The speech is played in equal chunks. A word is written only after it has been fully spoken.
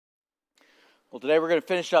Well, today we're going to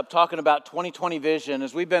finish up talking about 2020 vision.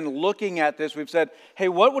 As we've been looking at this, we've said, hey,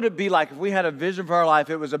 what would it be like if we had a vision for our life?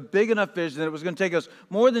 It was a big enough vision that it was going to take us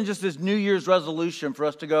more than just this New Year's resolution for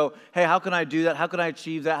us to go, hey, how can I do that? How can I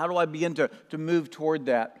achieve that? How do I begin to move toward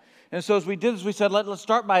that? And so as we did this, we said, let's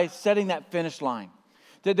start by setting that finish line.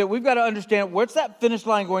 That we've got to understand, what's that finish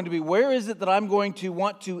line going to be? Where is it that I'm going to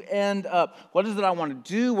want to end up? What is it I want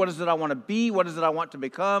to do? What is it I want to be? What is it I want to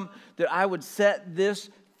become? That I would set this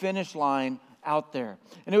finish line out there.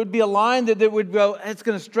 And it would be a line that would go, it's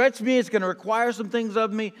going to stretch me, it's going to require some things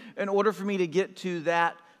of me in order for me to get to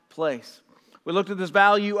that place. We looked at this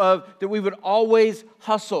value of that we would always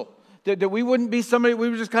hustle. That we wouldn't be somebody,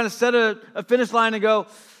 we would just kind of set a finish line and go,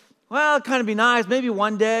 well, it'd kind of be nice, maybe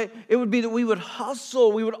one day. It would be that we would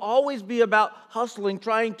hustle. We would always be about hustling,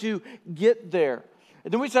 trying to get there.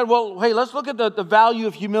 And then we said, well, hey, let's look at the value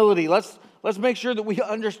of humility. Let's make sure that we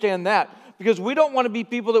understand that. Because we don't want to be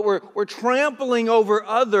people that we're trampling over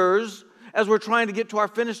others as we're trying to get to our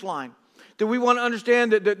finish line. That we want to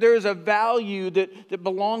understand that there is a value that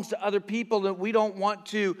belongs to other people, that we don't want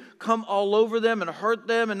to come all over them and hurt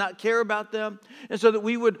them and not care about them. And so that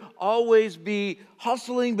we would always be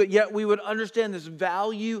hustling, but yet we would understand this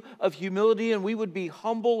value of humility, and we would be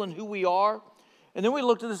humble in who we are. And then we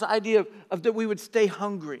looked at this idea of that we would stay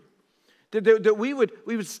hungry. That we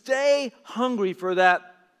would stay hungry for that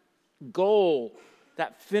goal,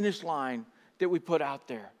 that finish line that we put out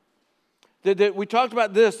there. That we talked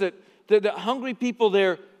about this, that hungry people,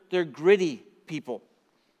 they're gritty people.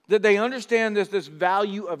 That they understand this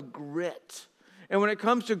value of grit. And when it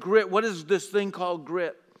comes to grit, what is this thing called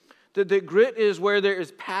grit? That grit is where there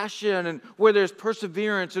is passion and where there's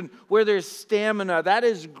perseverance and where there's stamina. That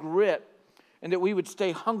is grit. And that we would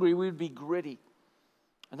stay hungry, we would be gritty.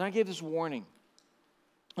 And then I gave this warning.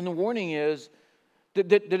 And the warning is that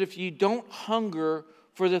if you don't hunger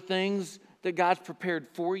for the things that God's prepared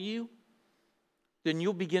for you, then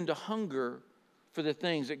you'll begin to hunger for the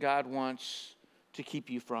things that God wants to keep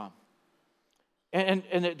you from. And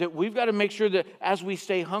that we've got to make sure that as we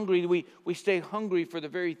stay hungry, we stay hungry for the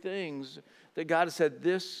very things that God has said,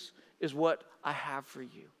 this is what I have for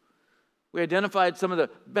you. We identified some of the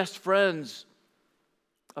best friends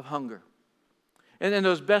of hunger. And then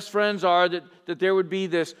those best friends are that there would be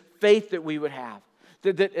this faith that we would have.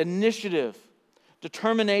 That initiative,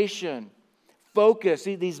 determination, focus,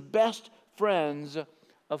 these best friends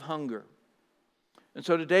of hunger. And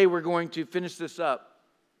so today we're going to finish this up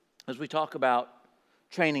as we talk about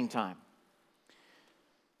training time.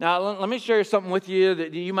 Now, let me share something with you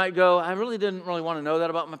that you might go, I really didn't want to know that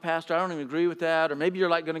about my pastor. I don't even agree with that. Or maybe you're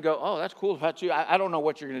like going to go, oh, that's cool about you. I don't know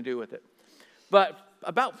what you're going to do with it. But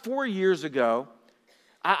about 4 years ago,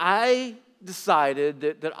 I decided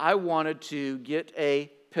that I wanted to get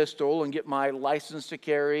a pistol and get my license to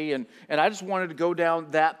carry, and I just wanted to go down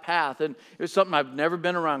that path. And it was something, I've never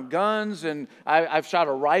been around guns, and I've shot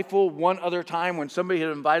a rifle one other time when somebody had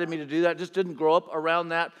invited me to do that. Just didn't grow up around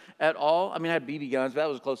that at all. I mean, I had BB guns, but that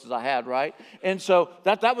was as close as I had, right? And so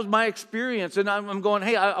that was my experience. And I'm going,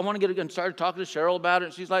 hey, I want to get it, and started talking to Cheryl about it,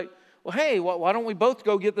 and she's like, well, hey, why don't we both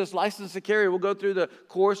go get this license to carry? We'll go through the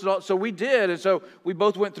course and all. So we did, and so we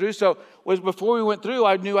both went through. So before we went through,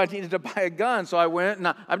 I knew I needed to buy a gun. So I went, and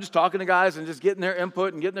I'm just talking to guys and just getting their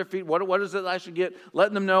input and getting their feedback. What is it I should get?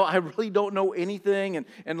 Letting them know I really don't know anything,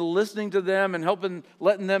 and listening to them and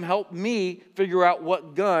letting them help me figure out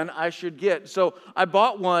what gun I should get. So I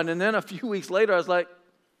bought one, and then a few weeks later, I was like,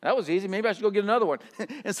 that was easy. Maybe I should go get another one.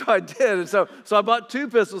 And so I did. And so I bought two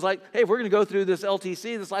pistols. Like, hey, if we're going to go through this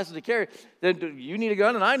LTC, this license to carry, then you need a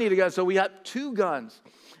gun and I need a gun. So we got two guns.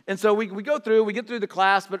 And so we get through the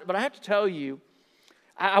class. But I have to tell you,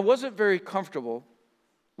 I wasn't very comfortable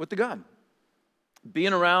with the gun.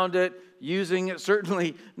 Being around it, using it,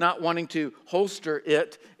 certainly not wanting to holster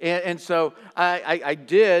it. And so I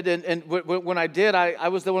did. And when I did, I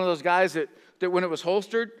was one of those guys that when it was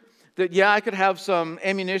holstered, that, yeah, I could have some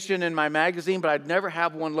ammunition in my magazine, but I'd never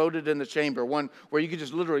have one loaded in the chamber, one where you could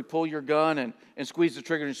just literally pull your gun and squeeze the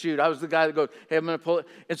trigger and shoot. I was the guy that goes, hey, I'm going to pull it.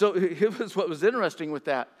 And so it was what was interesting with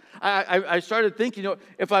that. I started thinking,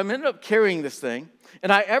 if I'm ended up carrying this thing, and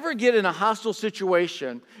I ever get in a hostile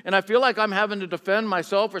situation, and I feel like I'm having to defend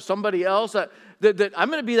myself or somebody else, that I'm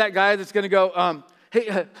going to be that guy that's going to go,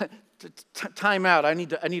 hey, time out. I need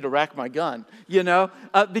to rack my gun,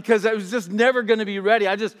 because I was just never going to be ready.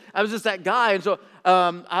 I was just that guy. And so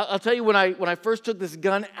I'll tell you, when I first took this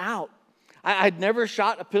gun out, I'd never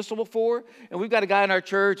shot a pistol before, and we've got a guy in our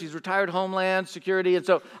church. He's retired Homeland Security, and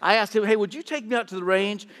so I asked him, hey, would you take me out to the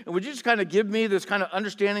range, and would you just kind of give me this kind of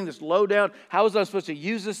understanding, this lowdown? How was I supposed to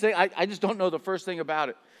use this thing? I just don't know the first thing about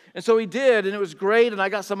it. And so he did, and it was great, and I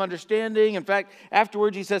got some understanding. In fact,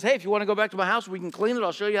 afterwards he says, hey, if you want to go back to my house, we can clean it.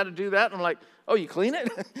 I'll show you how to do that. And I'm like, oh, you clean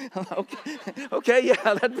it? I'm like, okay,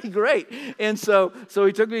 yeah, that'd be great. And so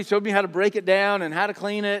he showed me how to break it down and how to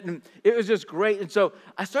clean it, and it was just great. And so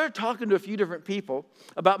I started talking to a few different people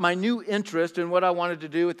about my new interest and what I wanted to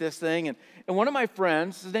do with this thing. And one of my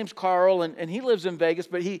friends, his name's Carl, and he lives in Vegas,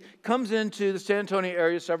 but he comes into the San Antonio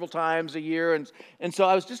area several times a year. And so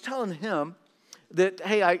I was just telling him that,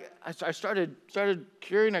 hey, I started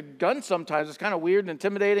carrying a gun sometimes. It's kind of weird and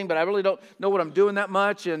intimidating, but I really don't know what I'm doing that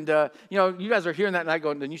much. And, you guys are hearing that, and I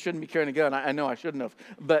go, then you shouldn't be carrying a gun. I know I shouldn't have.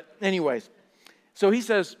 But anyways, so he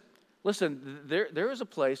says, listen, there is a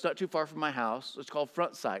place not too far from my house. It's called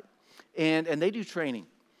Front Sight, and they do training.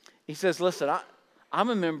 He says, listen, I'm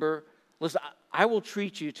a member. Listen, I will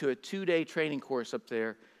treat you to a 2-day training course up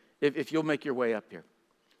there if you'll make your way up here.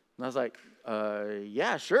 And I was like,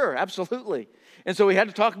 yeah, sure, absolutely. And so he had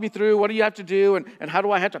to talk me through, what do you have to do, and how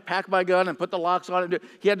do I have to pack my gun and put the locks on it.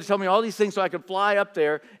 He had to tell me all these things so I could fly up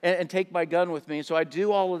there and take my gun with me. So I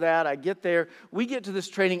do all of that. I get there. We get to this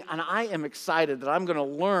training, and I am excited that I'm going to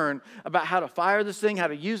learn about how to fire this thing, how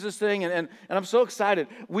to use this thing, and I'm so excited.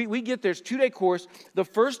 We get there. It's a 2-day course. The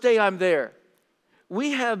first day I'm there,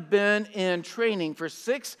 we have been in training for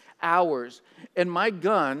 6 hours, and my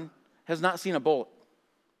gun has not seen a bullet.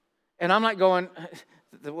 And I'm not going,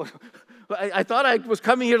 I thought I was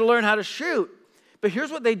coming here to learn how to shoot. But here's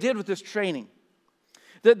what they did with this training.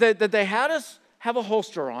 That they had us have a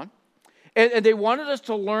holster on, and they wanted us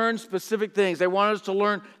to learn specific things. They wanted us to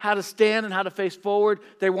learn how to stand and how to face forward.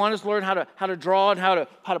 They wanted us to learn how to draw and how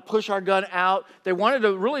to push our gun out. They wanted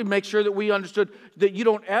to really make sure that we understood that you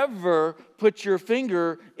don't ever put your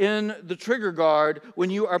finger in the trigger guard when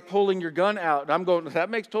you are pulling your gun out. And I'm going, that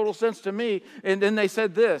makes total sense to me. And then they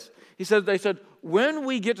said this. They said, when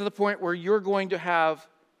we get to the point where you're going to have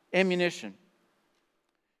ammunition,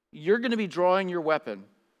 you're going to be drawing your weapon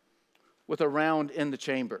with a round in the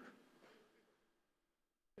chamber.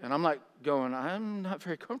 And I'm like going, I'm not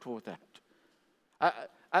very comfortable with that.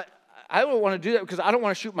 I don't want to do that because I don't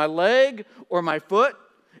want to shoot my leg or my foot.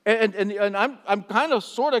 And I'm kind of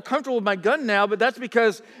sort of comfortable with my gun now, but that's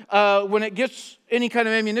because when it gets any kind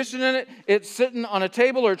of ammunition in it, it's sitting on a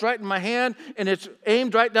table or it's right in my hand and it's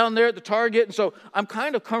aimed right down there at the target. And so I'm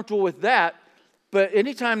kind of comfortable with that. But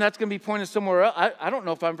anytime that's going to be pointed somewhere else, I don't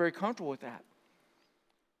know if I'm very comfortable with that.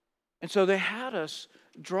 And so they had us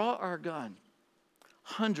draw our gun.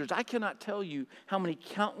 Hundreds. I cannot tell you how many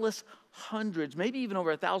countless hundreds, maybe even over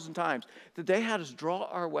 1,000 times, that they had us draw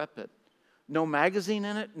our weapon. No magazine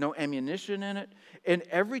in it, no ammunition in it. And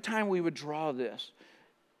every time we would draw this,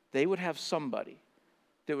 they would have somebody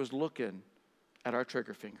that was looking at our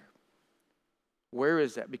trigger finger. Where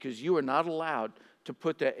is that? Because you are not allowed to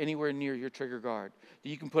put that anywhere near your trigger guard.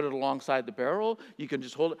 You can put it alongside the barrel. You can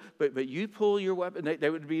just hold it. But you pull your weapon. They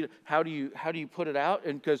would be, how do you put it out?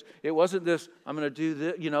 And because it wasn't this, I'm going to do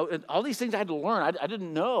this, and all these things I had to learn. I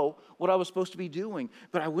didn't know what I was supposed to be doing.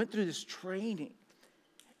 But I went through this training.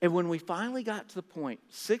 And when we finally got to the point,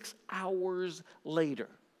 6 hours later,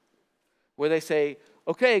 where they say,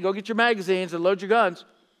 okay, go get your magazines and load your guns,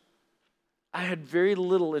 I had very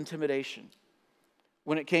little intimidation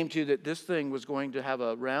when it came to that this thing was going to have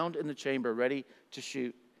a round in the chamber ready to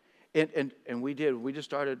shoot. And we did. We just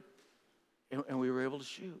started, and we were able to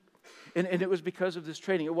shoot. And it was because of this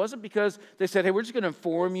training. It wasn't because they said, hey, we're just going to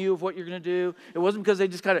inform you of what you're going to do. It wasn't because they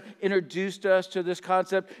just kind of introduced us to this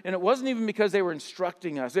concept. And it wasn't even because they were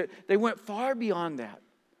instructing us. They went far beyond that.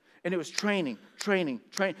 And it was training.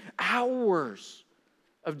 Hours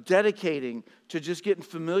of dedicating to just getting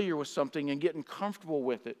familiar with something and getting comfortable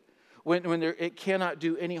with it. When it cannot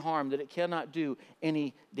do any harm, that it cannot do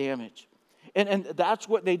any damage. And that's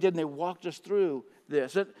what they did, and they walked us through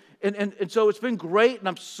this. And so it's been great, and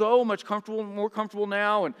I'm so much more comfortable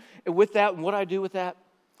now and with that and what I do with that.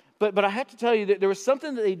 But I have to tell you that there was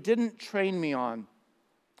something that they didn't train me on.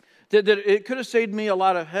 That it could have saved me a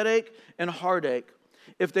lot of headache and heartache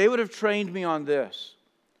if they would have trained me on this.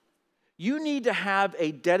 You need to have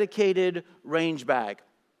a dedicated range bag.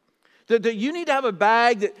 That you need to have a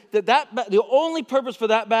bag that the only purpose for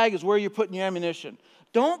that bag is where you're putting your ammunition.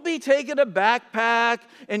 Don't be taking a backpack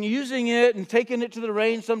and using it and taking it to the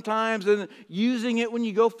range sometimes and using it when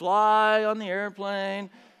you go fly on the airplane.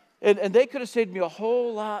 And they could have saved me a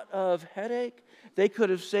whole lot of headache. They could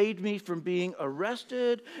have saved me from being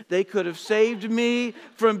arrested. They could have saved me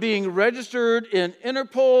from being registered in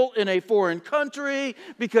Interpol in a foreign country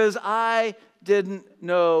because I didn't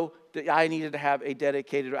know that I needed to have a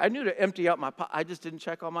dedicated, I knew to empty out my, I just didn't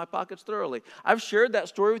check all my pockets thoroughly. I've shared that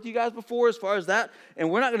story with you guys before as far as that, and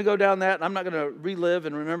we're not going to go down that, and I'm not going to relive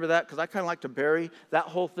and remember that because I kind of like to bury that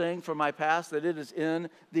whole thing from my past, that it is in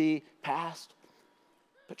the past.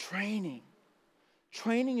 But training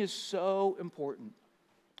is so important.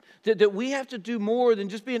 That we have to do more than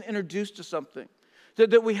just being introduced to something.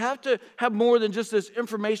 That we have to have more than just this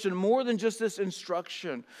information, more than just this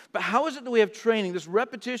instruction. But how is it that we have training, this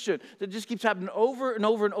repetition that just keeps happening over and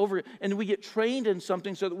over and over, and we get trained in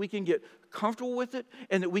something so that we can get comfortable with it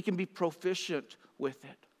and that we can be proficient with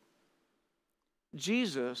it?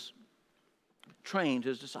 Jesus trained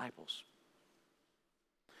his disciples.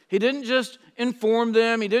 He didn't just inform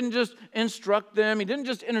them. He didn't just instruct them. He didn't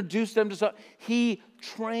just introduce them to something. He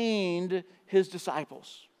trained his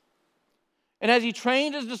disciples. And as he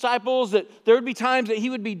trained his disciples, that there would be times that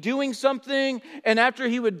he would be doing something, and after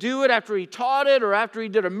he would do it, after he taught it, or after he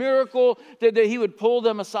did a miracle, that he would pull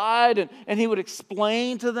them aside and he would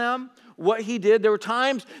explain to them what he did. There were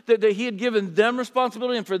times that he had given them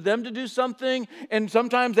responsibility and for them to do something, and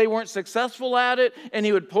sometimes they weren't successful at it, and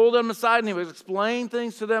he would pull them aside and he would explain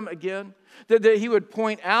things to them again. That he would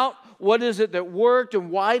point out what is it that worked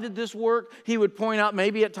and why did this work. He would point out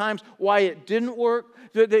maybe at times why it didn't work.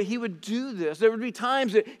 That he would do this. There would be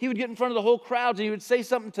times that he would get in front of the whole crowd and he would say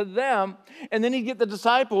something to them, and then he'd get the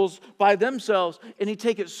disciples by themselves and he'd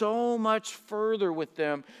take it so much further with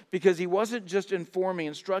them because he wasn't just informing,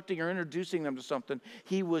 instructing, or introducing them to something.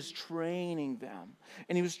 He was training them.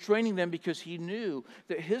 And he was training them because he knew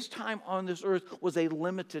that his time on this earth was a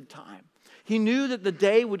limited time. He knew that the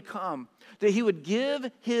day would come that he would give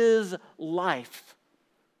his life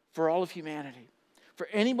for all of humanity. For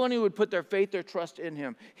anyone who would put their faith, their trust in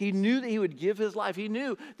him. He knew that he would give his life. He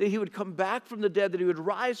knew that he would come back from the dead, that he would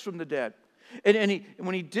rise from the dead. And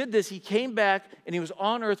when he did this, he came back and he was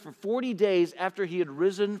on earth for 40 days after he had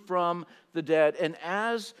risen from the dead. And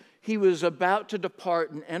as he was about to depart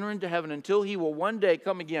and enter into heaven until he will one day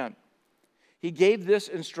come again, he gave this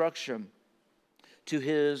instruction to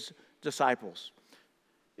his disciples.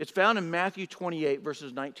 It's found in Matthew 28,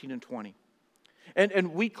 verses 19 and 20.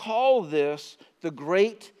 And we call this the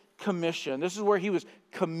Great Commission. This is where he was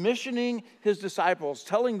commissioning his disciples,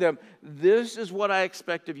 telling them, this is what I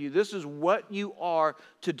expect of you. This is what you are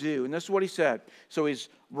to do. And this is what he said. So he's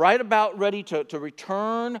right about ready to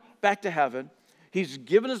return back to heaven. He's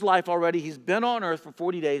given his life already. He's been on earth for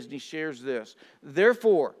 40 days, and he shares this.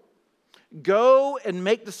 Therefore, go and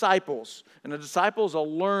make disciples. And a disciple is a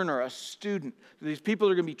learner, a student. These people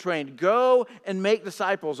are going to be trained. Go and make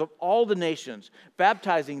disciples of all the nations,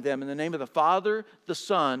 baptizing them in the name of the Father, the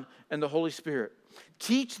Son, and the Holy Spirit.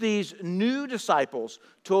 Teach these new disciples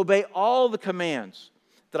to obey all the commands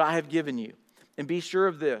that I have given you. And be sure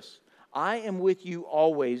of this, I am with you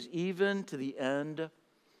always, even to the end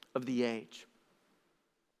of the age.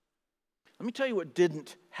 Let me tell you what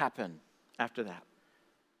didn't happen after that.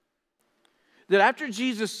 That after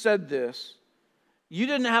Jesus said this, you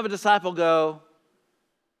didn't have a disciple go,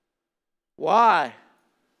 why?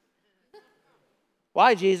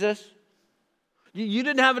 Why, Jesus? You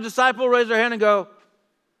didn't have a disciple raise their hand and go,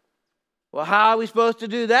 well, how are we supposed to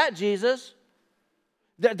do that, Jesus?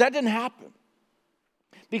 That didn't happen.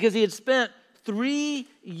 Because he had spent 3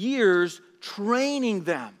 years training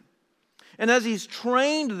them. And as he's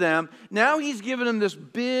trained them, now he's given them this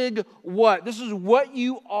big what. This is what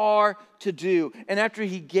you are to do. And after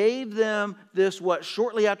he gave them this what,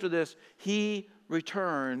 shortly after this, he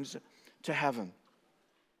returns to heaven.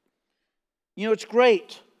 You know, it's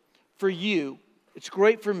great for you, it's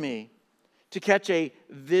great for me to catch a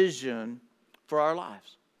vision for our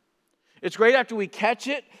lives. It's great after we catch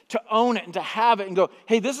it to own it and to have it and go,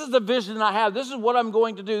 hey, this is the vision I have. This is what I'm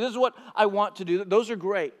going to do. This is what I want to do. Those are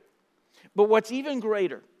great. But what's even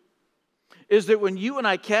greater is that when you and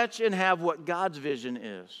I catch and have what God's vision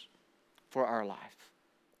is for our life,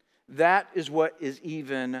 that is what is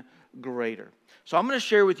even greater. So I'm going to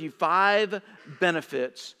share with you 5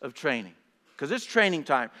 benefits of training, because it's training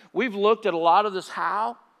time. We've looked at a lot of this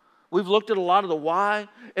how. We've looked at a lot of the why,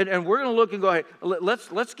 and we're going to look and go, hey,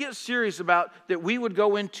 let's get serious about that we would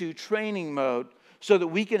go into training mode so that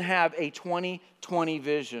we can have a 2020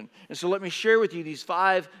 vision. And so let me share with you these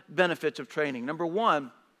 5 benefits of training. Number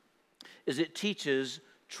 1 is it teaches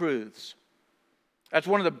truths. That's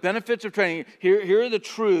one of the benefits of training. Here are the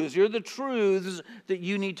truths. Here are the truths that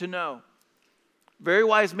you need to know. Very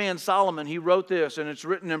wise man Solomon, he wrote this, and it's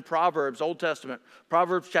written in Proverbs, Old Testament.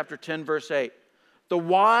 Proverbs chapter 10, verse 8. The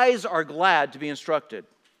wise are glad to be instructed,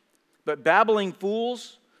 but babbling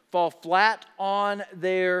fools fall flat on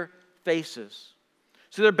their faces.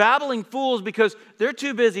 So they're babbling fools because they're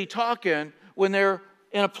too busy talking when they're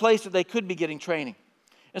in a place that they could be getting training.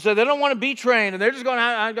 And so they don't want to be trained, and they're just going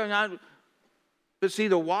out. But see,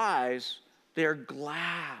 the wise, they're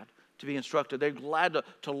glad to be instructed. They're glad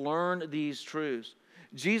to learn these truths.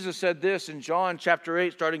 Jesus said this in John chapter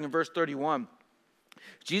 8, starting in verse 31.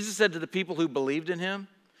 Jesus said to the people who believed in him,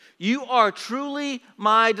 "You are truly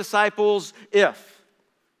my disciples if."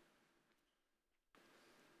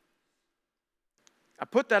 I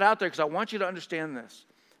put that out there because I want you to understand this.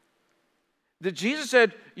 That Jesus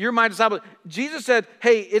said, "You're my disciple." Jesus said,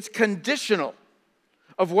 hey, it's conditional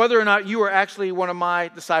of whether or not you are actually one of my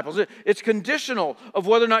disciples. It's conditional of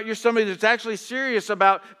whether or not you're somebody that's actually serious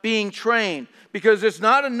about being trained. Because it's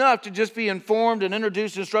not enough to just be informed and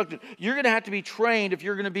introduced and instructed. You're going to have to be trained if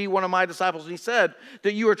you're going to be one of my disciples. And he said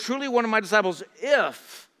that you are truly one of my disciples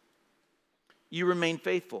if you remain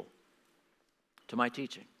faithful to my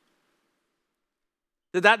teaching.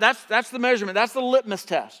 That's the measurement. That's the litmus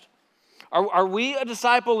test. Are we a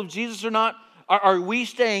disciple of Jesus or not? Are we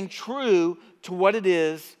staying true to what it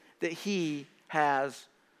is that he has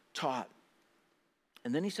taught?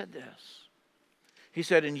 And then he said this. He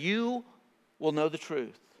said, "And you will know the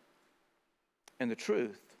truth, and the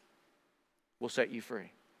truth will set you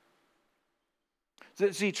free."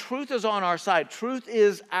 See, truth is on our side. Truth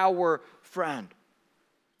is our friend.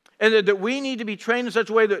 And that we need to be trained in such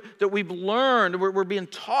a way that we've learned, we're being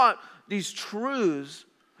taught these truths,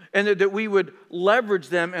 and that we would leverage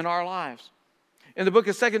them in our lives. In the book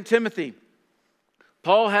of 2 Timothy,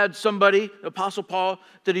 Paul had somebody, the Apostle Paul,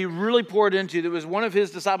 that he really poured into. That was one of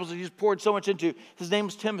his disciples that he just poured so much into. His name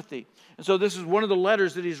was Timothy. And so this is one of the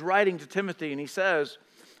letters that he's writing to Timothy. And he says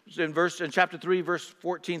in chapter 3, verse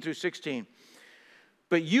 14 through 16,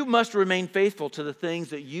 "But you must remain faithful to the things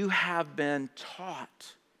that you have been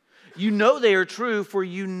taught. You know they are true, for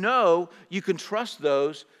you know you can trust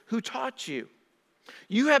those who taught you.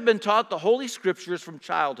 You have been taught the Holy Scriptures from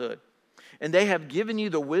childhood, and they have given you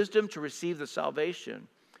the wisdom to receive the salvation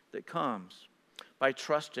that comes by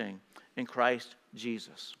trusting in Christ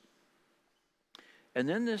Jesus." And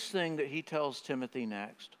then this thing that he tells Timothy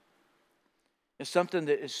next is something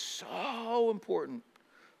that is so important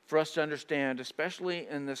for us to understand, especially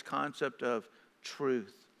in this concept of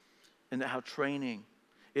truth and how training,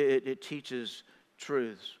 it teaches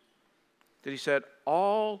truths. That he said,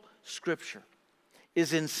 all Scripture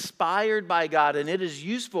is inspired by God, and it is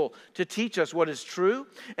useful to teach us what is true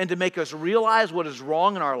and to make us realize what is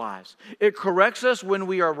wrong in our lives. It corrects us when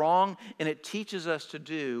we are wrong, and it teaches us to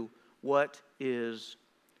do what is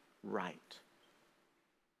right.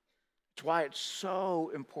 It's why it's so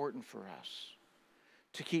important for us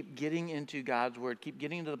to keep getting into God's Word, keep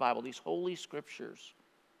getting into the Bible, these holy Scriptures.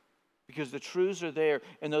 Because the truths are there,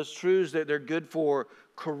 and those truths, they're good for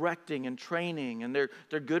correcting and training, and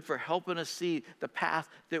they're good for helping us see the path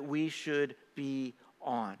that we should be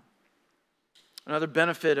on. Another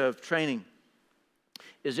benefit of training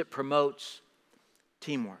is it promotes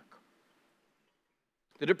teamwork.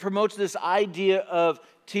 That it promotes this idea of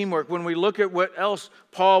teamwork. When we look at what else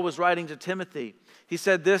Paul was writing to Timothy, he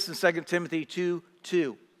said this in 2 Timothy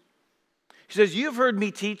 2:2. He says, "You have heard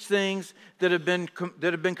me teach things that have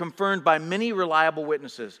been confirmed by many reliable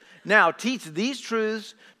witnesses. Now teach these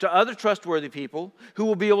truths to other trustworthy people who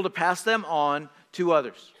will be able to pass them on to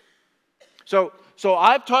others." So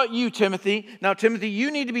I've taught you, Timothy. Now, Timothy,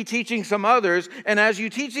 you need to be teaching some others. And as you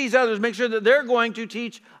teach these others, make sure that they're going to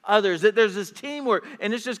teach others. That there's this teamwork,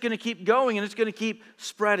 and it's just going to keep going, and it's going to keep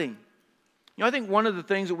spreading. You know, I think one of the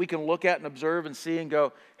things that we can look at and observe and see and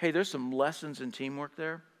go, hey, there's some lessons in teamwork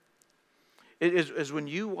there. Is when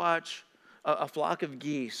you watch a flock of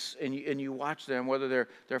geese and you watch them, whether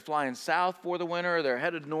they're flying south for the winter or they're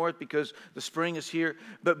headed north because the spring is here.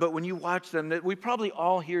 But when you watch them, we probably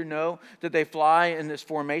all here know that they fly in this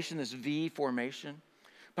formation, this V formation.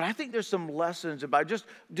 But I think there's some lessons by just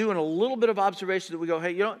doing a little bit of observation that we go,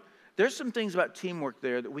 hey, you know what? There's some things about teamwork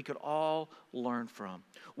there that we could all learn from.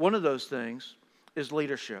 One of those things is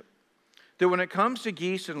leadership. That when it comes to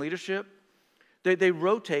geese and leadership, they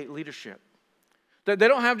rotate leadership. They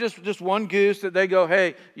don't have just one goose that they go,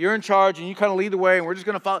 hey, you're in charge and you kind of lead the way and we're just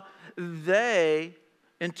going to follow. They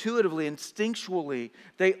intuitively, instinctually,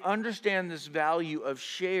 they understand this value of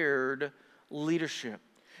shared leadership.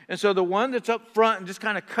 And so the one that's up front and just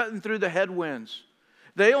kind of cutting through the headwinds,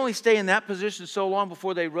 they only stay in that position so long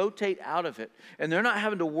before they rotate out of it. And they're not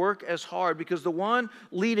having to work as hard because the one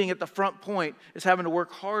leading at the front point is having to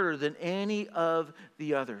work harder than any of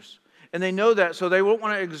the others. And they know that, so they won't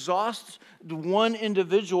want to exhaust one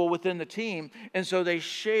individual within the team, and so they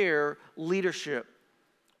share leadership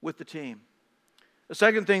with the team. The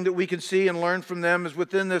second thing that we can see and learn from them is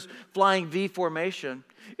within this flying V formation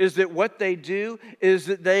is that what they do is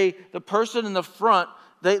that the person in the front,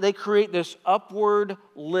 they create this upward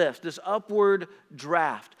lift, this upward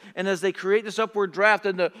draft. And as they create this upward draft,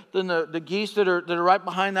 then the geese that are right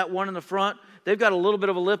behind that one in the front, they've got a little bit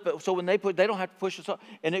of a lift, but so when they don't have to push this up,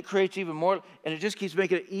 and it creates even more, and it just keeps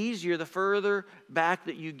making it easier the further back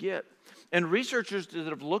that you get. And researchers that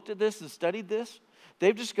have looked at this and studied this,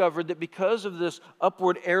 they've discovered that because of this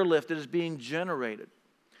upward airlift that is being generated,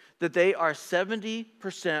 that they are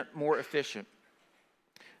 70% more efficient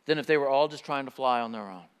than if they were all just trying to fly on their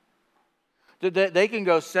own. That they can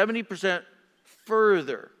go 70%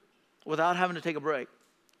 further without having to take a break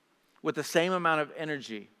with the same amount of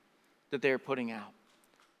energy that they are putting out.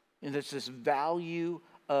 And it's this value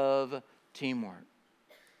of teamwork.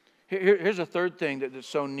 Here's a third thing that's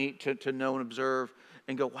so neat to know and observe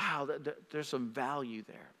and go, wow, there's some value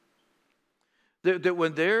there. That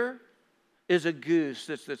when there is a goose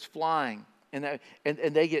that's flying and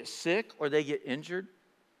they get sick or they get injured,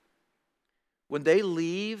 when they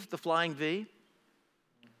leave the flying V,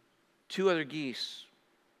 2 other geese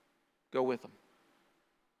go with them.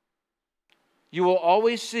 You will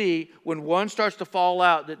always see when one starts to fall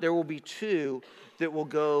out that there will be 2 that will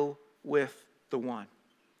go with the one.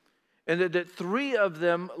 And that 3 of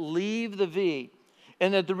them leave the V.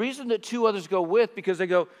 And that the reason that 2 others go with, because they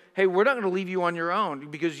go, hey, we're not going to leave you on your own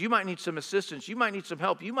because you might need some assistance, you might need some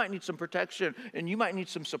help, you might need some protection, and you might need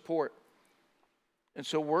some support. And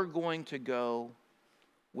so we're going to go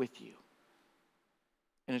with you.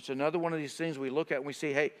 And it's another one of these things we look at and we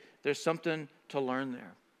see, hey, there's something to learn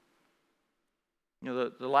there. You know,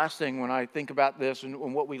 the last thing when I think about this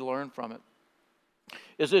and what we learn from it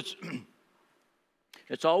is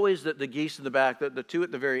it's always the geese in the back, the 2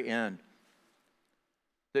 at the very end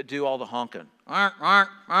that do all the honking.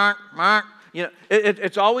 You know,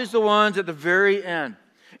 it's always the ones at the very end.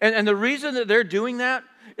 And the reason that they're doing that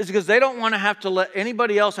is because they don't want to have to let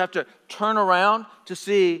anybody else have to turn around to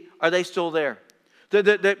see, are they still there?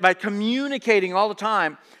 That by communicating all the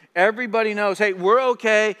time, everybody knows, hey, we're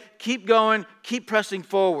okay, keep going, keep pressing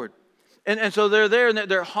forward. And so they're there and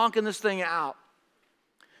they're honking this thing out.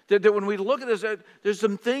 That when we look at this, there's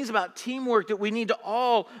some things about teamwork that we need to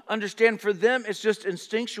all understand. For them, it's just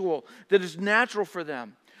instinctual, that it's natural for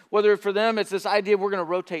them. Whether for them it's this idea we're going to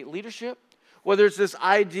rotate leadership, whether it's this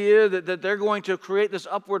idea that they're going to create this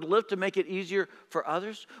upward lift to make it easier for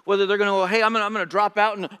others, whether they're going to go, hey, I'm going to drop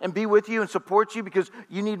out and be with you and support you because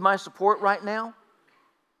you need my support right now.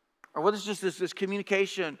 Or whether it's just this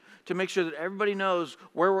communication to make sure that everybody knows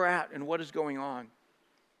where we're at and what is going on.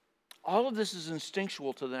 All of this is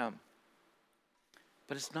instinctual to them,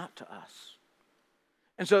 but it's not to us.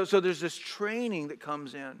 And so there's this training that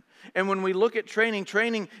comes in. And when we look at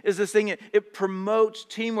training is this thing, it promotes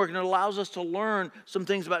teamwork and it allows us to learn some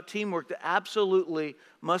things about teamwork that absolutely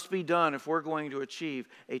must be done if we're going to achieve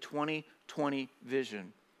a 2020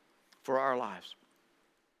 vision for our lives.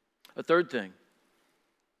 A third thing,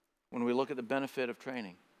 when we look at the benefit of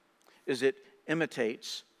training, is it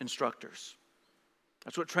imitates instructors.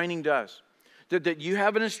 That's what training does. That you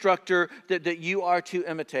have an instructor that you are to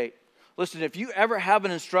imitate. Listen, if you ever have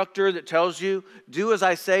an instructor that tells you, do as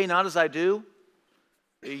I say, not as I do,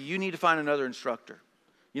 you need to find another instructor.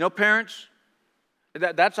 You know, parents,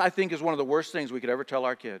 that's I think is one of the worst things we could ever tell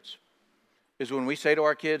our kids, is when we say to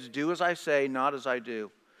our kids, do as I say, not as I do.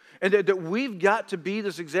 And that we've got to be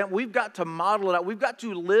this example. We've got to model it out. We've got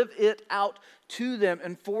to live it out to them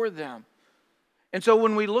and for them. And so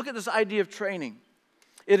when we look at this idea of training,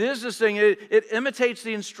 it is this thing, it imitates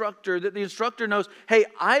the instructor, that the instructor knows, hey,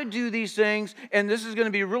 I do these things, and this is going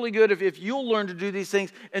to be really good if you'll learn to do these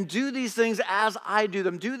things, and do these things as I do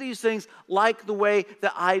them. Do these things like the way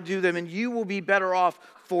that I do them, and you will be better off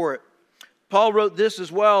for it. Paul wrote this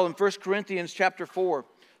as well in 1 Corinthians chapter 4,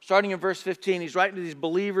 starting in verse 15. He's writing to these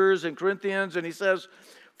believers in Corinthians, and he says,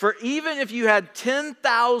 for even if you had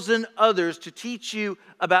 10,000 others to teach you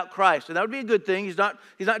about Christ, and that would be a good thing. He's not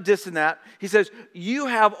dissing that. He says, you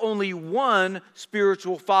have only one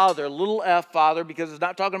spiritual father, little f father, because it's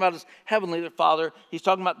not talking about his heavenly father. He's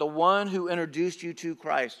talking about the one who introduced you to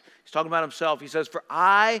Christ. He's talking about himself. He says, for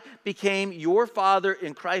I became your father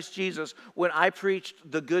in Christ Jesus when I preached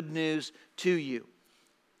the good news to you.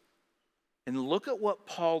 And look at what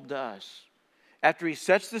Paul does after he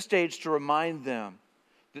sets the stage to remind them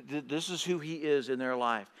that this is who he is in their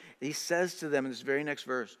life. He says to them in this very next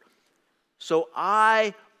verse, so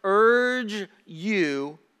I urge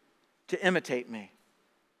you to imitate me.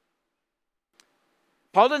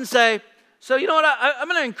 Paul didn't say, So you know what? I'm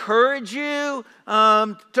going to encourage you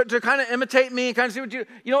to kind of imitate me and kind of see what you.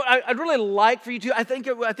 You know what? I'd really like for you to. I think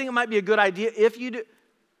it might be a good idea if you do.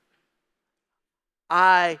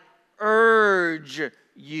 I urge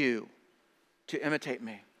you to imitate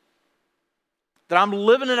me. That I'm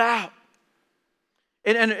living it out.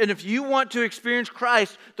 And if you want to experience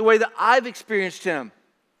Christ the way that I've experienced Him,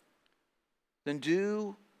 then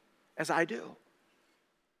do as I do.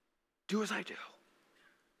 Do as I do.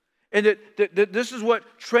 And that this is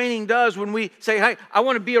what training does when we say, hey, I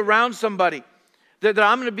want to be around somebody. That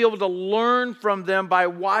I'm going to be able to learn from them by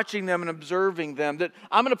watching them and observing them. That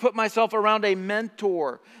I'm going to put myself around a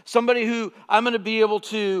mentor. Somebody who I'm going to be able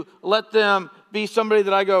to let them be somebody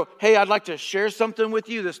that I go, hey, I'd like to share something with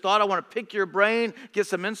you. This thought, I want to pick your brain, get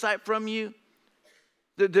some insight from you.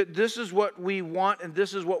 This is what we want and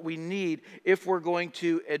this is what we need if we're going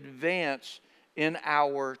to advance in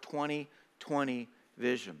our 2020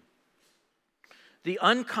 vision. The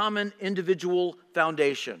Uncommon Individual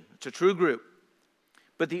Foundation. It's a true group.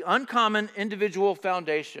 But the Uncommon Individual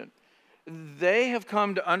Foundation, they have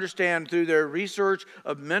come to understand through their research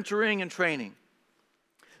of mentoring and training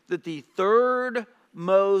that the third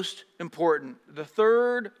most important, the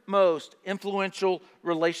third most influential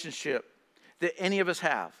relationship that any of us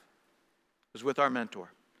have is with our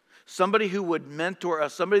mentor. Somebody who would mentor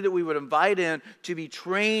us, somebody that we would invite in to be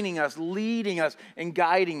training us, leading us, and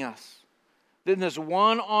guiding us. In this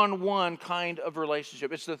one-on-one kind of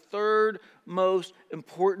relationship. It's the third most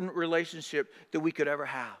important relationship that we could ever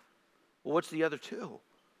have. Well, what's the other two?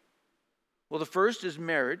 Well, the first is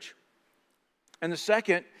marriage. And the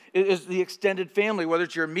second is the extended family, whether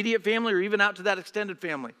it's your immediate family or even out to that extended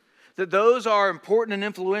family. That those are important and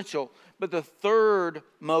influential. But the third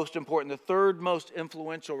most important, the third most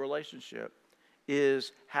influential relationship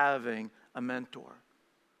is having a mentor.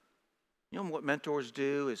 You know what mentors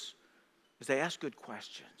do is they ask good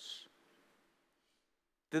questions.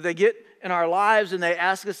 That they get in our lives and they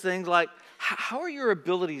ask us things like, how are your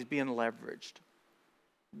abilities being leveraged?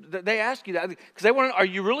 They ask you that because they want to, are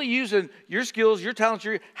you really using your skills, your talents,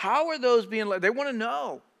 how are those being leveraged? They want to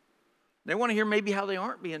know. They want to hear maybe how they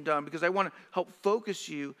aren't being done because they want to help focus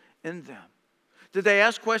you in them. Did they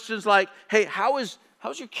ask questions like, hey, how's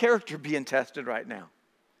your character being tested right now?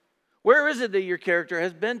 Where is it that your character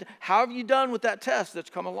has been? How have you done with that test that's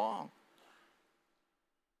come along?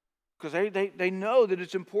 Because they know that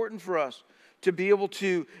it's important for us to be able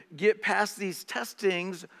to get past these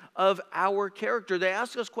testings of our character. They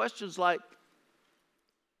ask us questions like,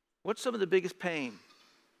 what's some of the biggest pain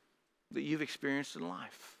that you've experienced in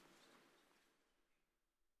life?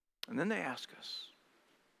 And then they ask us,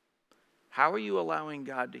 how are you allowing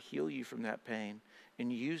God to heal you from that pain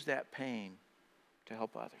and use that pain to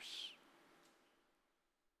help others?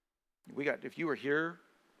 If you were here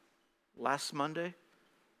last Monday,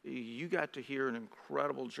 you got to hear an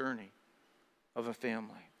incredible journey of a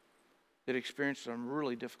family that experienced some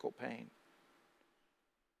really difficult pain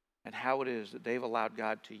and how it is that they've allowed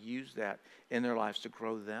God to use that in their lives to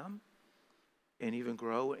grow them and even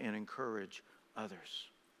grow and encourage others.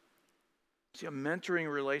 See, a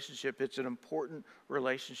mentoring relationship, it's an important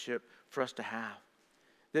relationship for us to have.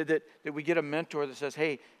 That we get a mentor that says,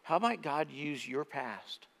 hey, how might God use your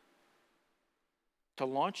past to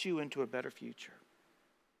launch you into a better future?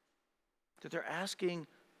 That they're asking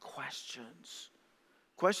questions.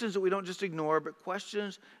 Questions that we don't just ignore, but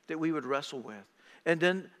questions that we would wrestle with. And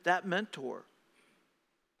then that mentor,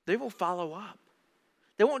 they will follow up.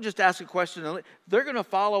 They won't just ask a question. They're going to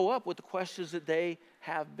follow up with the questions that they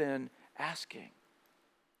have been asking.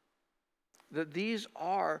 That these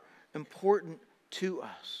are important to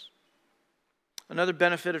us. Another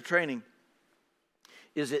benefit of training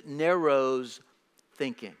is it narrows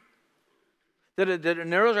thinking. That it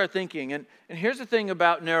narrows our thinking. And here's the thing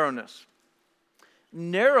about narrowness.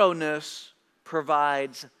 Narrowness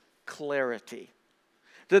provides clarity.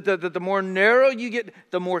 That the more narrow you get,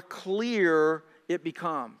 the more clear it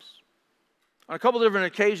becomes. On a couple different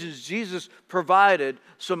occasions, Jesus provided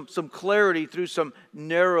some clarity through some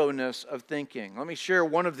narrowness of thinking. Let me share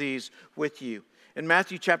one of these with you. In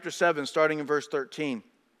Matthew chapter 7, starting in verse 13,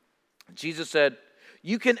 Jesus said,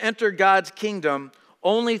 you can enter God's kingdom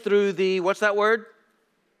only through the, what's that word?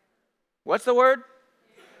 What's the word?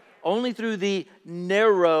 Only through the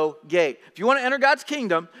narrow gate. If you want to enter God's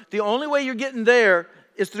kingdom, the only way you're getting there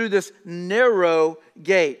is through this narrow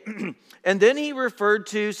gate. And then he referred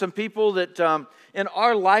to some people that in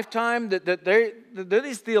our lifetime, that they're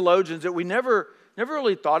these theologians that we never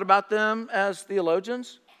really thought about them as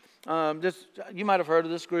theologians. You might have heard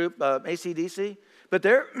of this group, AC/DC. But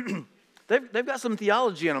they've got some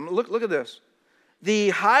theology in them. Look at this. the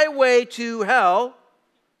highway to hell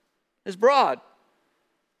is broad.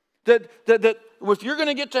 That if you're going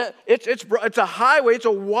to get to, it's a highway, it's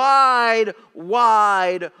a wide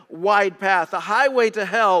path. The highway to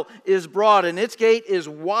hell is broad, and its gate is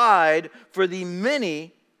wide for the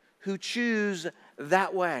many who choose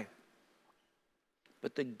that way.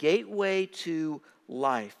 But the gateway to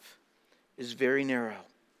life is very narrow,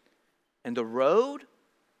 and the road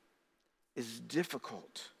is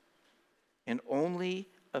difficult, and only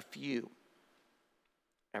a few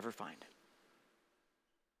ever find it.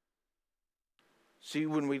 See,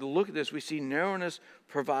 when we look at this, we see narrowness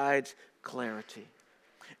provides clarity.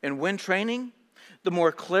 And when training, the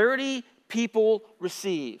more clarity people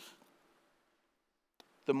receive,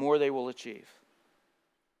 the more they will achieve.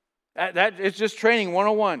 It's just training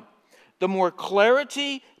 101. The more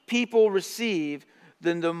clarity people receive,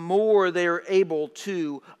 then the more they are able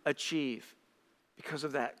to achieve because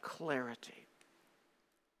of that clarity.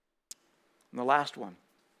 And the last one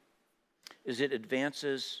is it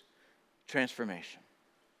advances transformation.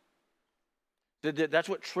 That's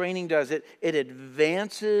what training does. It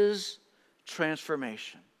advances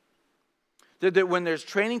transformation. That when there's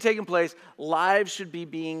training taking place, lives should be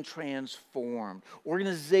being transformed.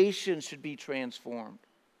 Organizations should be transformed.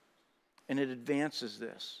 And it advances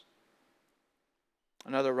this.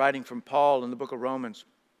 Another writing from Paul in the book of Romans,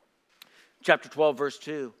 chapter 12, verse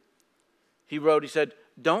 2. He wrote, he said,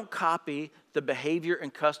 "Don't copy the behavior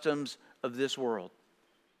and customs of this world,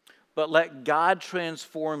 but let God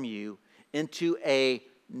transform you into a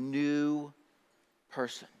new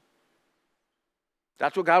person."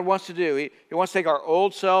 That's what God wants to do. He wants to take our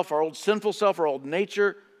old self, our old sinful self, our old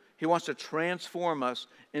nature. He wants to transform us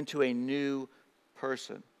into a new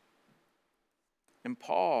person. And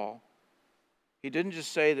Paul, he didn't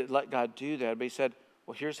just say that let God do that, but he said,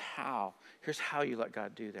 well, here's how. Here's how you let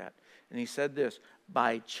God do that. And he said this,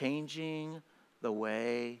 by changing the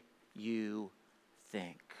way you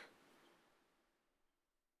think.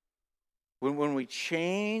 When we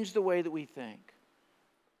change the way that we think,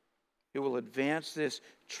 it will advance this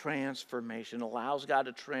transformation, allows God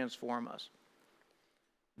to transform us.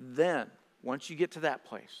 Then, once you get to that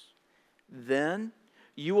place, then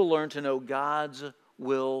you will learn to know God's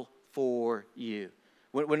will for you.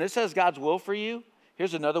 When it says God's will for you,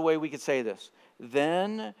 here's another way we could say this.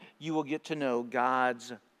 Then you will get to know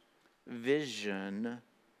God's vision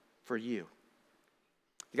for you.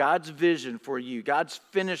 God's vision for you, God's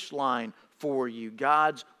finish line for you,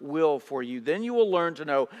 God's will for you. Then you will learn to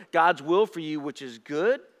know God's will for you, which is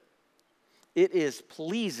good, it is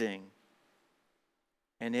pleasing,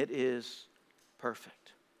 and it is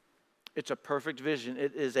perfect. It's a perfect vision.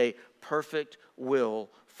 It is a perfect will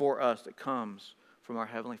for us that comes from our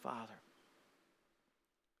Heavenly Father.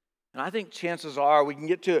 And I think chances are we can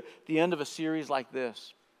get to the end of a series like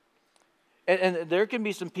this. And there can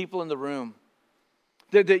be some people in the room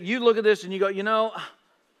that you look at this and you go, you know,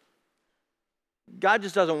 God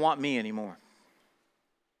just doesn't want me anymore.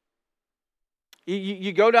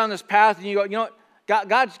 You go down this path and you go, you know what,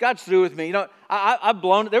 God's through with me. You know, I've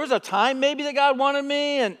blown it. There was a time maybe that God wanted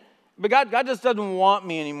me, but God just doesn't want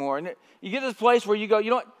me anymore. And you get to this place where you go, you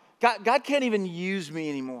know what, God can't even use me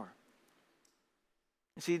anymore.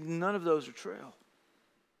 And see, none of those are true.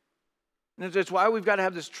 And that's why we've got to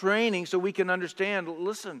have this training so we can understand,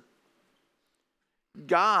 listen,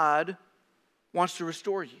 God wants to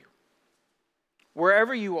restore you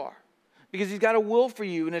wherever you are because He's got a will for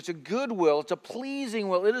you, and it's a good will. It's a pleasing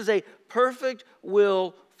will. It is a perfect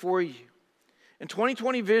will for you. In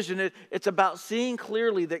 2020 vision, it's about seeing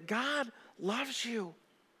clearly that God loves you,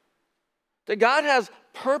 that God has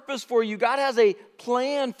purpose for you, God has a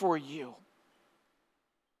plan for you.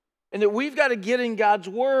 And that we've got to get in God's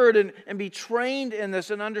Word and be trained in this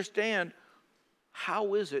and understand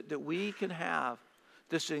how is it that we can have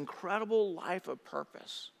this incredible life of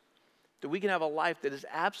purpose, that we can have a life that is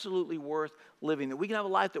absolutely worth living, that we can have a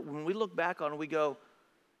life that when we look back on it, we go,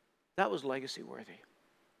 that was legacy worthy.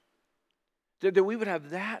 That we would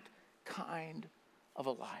have that kind of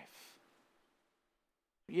a life.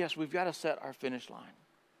 Yes, we've got to set our finish line.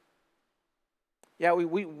 Yeah,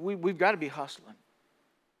 we've got to be hustling.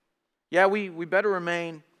 Yeah, we better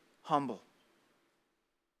remain humble.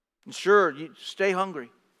 And sure, you stay hungry.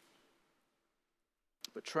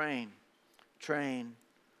 But train.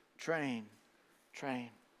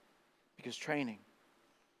 Because training,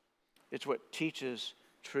 it's what teaches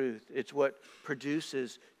truth. It's what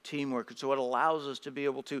produces teamwork. It's what allows us to be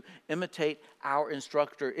able to imitate our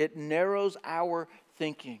instructor. It narrows our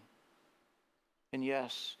thinking. And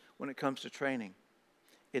yes, when it comes to training,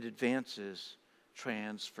 it advances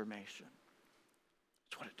transformation.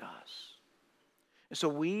 That's what it does. And so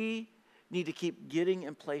we need to keep getting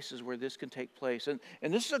in places where this can take place. And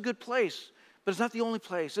this is a good place, but it's not the only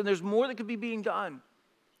place. And there's more that could be being done.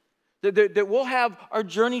 That we'll have our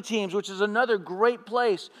journey teams, which is another great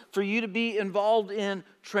place for you to be involved in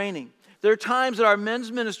training. There are times at our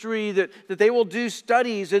men's ministry that they will do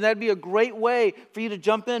studies, and that'd be a great way for you to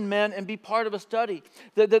jump in, men, and be part of a study.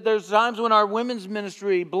 That there's times when our women's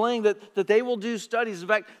ministry, Bling, that they will do studies. In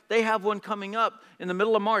fact, they have one coming up in the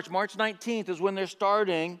middle of March. March 19th is when they're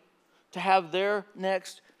starting to have their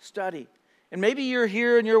next study. And maybe you're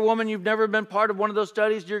here and you're a woman, you've never been part of one of those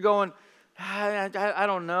studies, you're going, I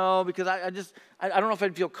don't know, because I don't know if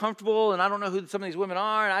I'd feel comfortable, and I don't know who some of these women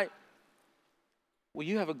are. Well,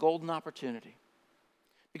 you have a golden opportunity.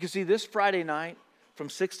 Because see, this Friday night from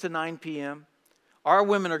 6 to 9 p.m., our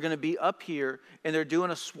women are going to be up here, and they're doing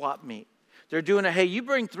a swap meet. They're doing hey, you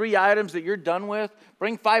bring 3 items that you're done with,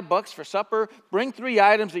 bring $5 for supper, bring 3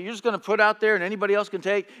 items that you're just going to put out there and anybody else can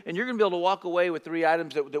take, and you're going to be able to walk away with 3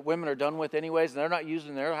 items that women are done with anyways, and they're not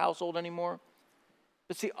using in their household anymore.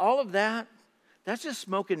 But see, all of that's just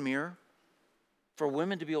smoke and mirror for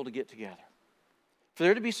women to be able to get together. For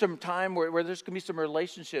there to be some time where there's going to be some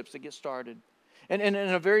relationships that get started. And in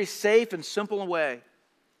a very safe and simple way.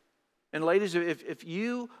 And ladies, if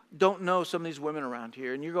you don't know some of these women around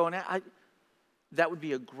here and you're going, that would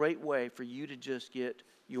be a great way for you to just get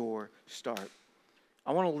your start.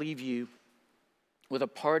 I want to leave you with a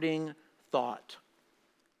parting thought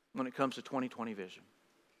when it comes to 2020 vision.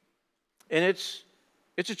 And it's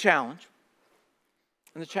a challenge.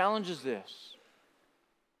 And the challenge is this.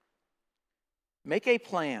 Make a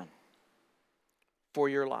plan for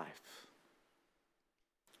your life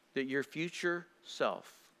that your future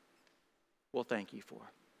self will thank you for.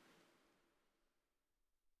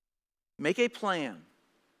 Make a plan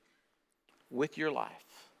with your life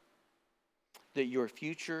that your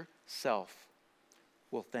future self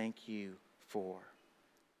will thank you for.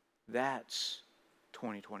 That's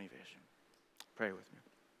 2020 vision. Pray with me.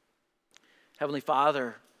 Heavenly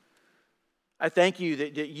Father, I thank you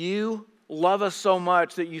that you love us so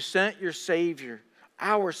much that you sent your Savior,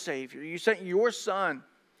 our Savior. You sent your Son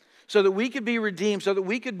so that we could be redeemed, so that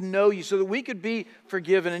we could know you, so that we could be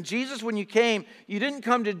forgiven. And Jesus, when you came, you didn't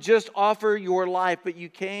come to just offer your life, but you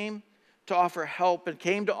came to offer help and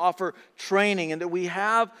came to offer training, and that we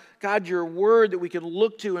have, God, your word that we can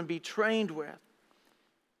look to and be trained with.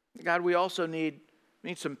 God, we also need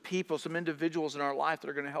some people, some individuals in our life that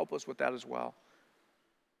are going to help us with that as well.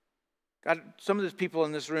 God, some of these people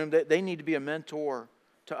in this room, they need to be a mentor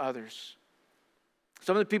to others.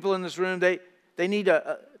 Some of the people in this room, they need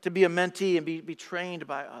to be a mentee and be trained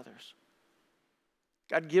by others.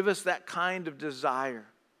 God, give us that kind of desire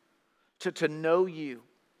to know you,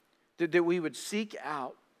 that we would seek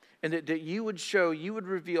out, and that you would show, you would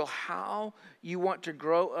reveal how you want to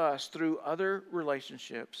grow us through other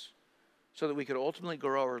relationships so that we could ultimately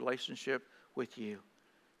grow our relationship with you.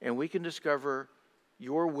 And we can discover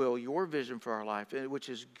your will, your vision for our life, which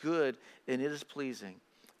is good, and it is pleasing,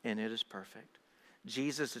 and it is perfect.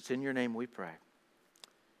 Jesus, it's in your name we pray.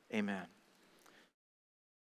 Amen.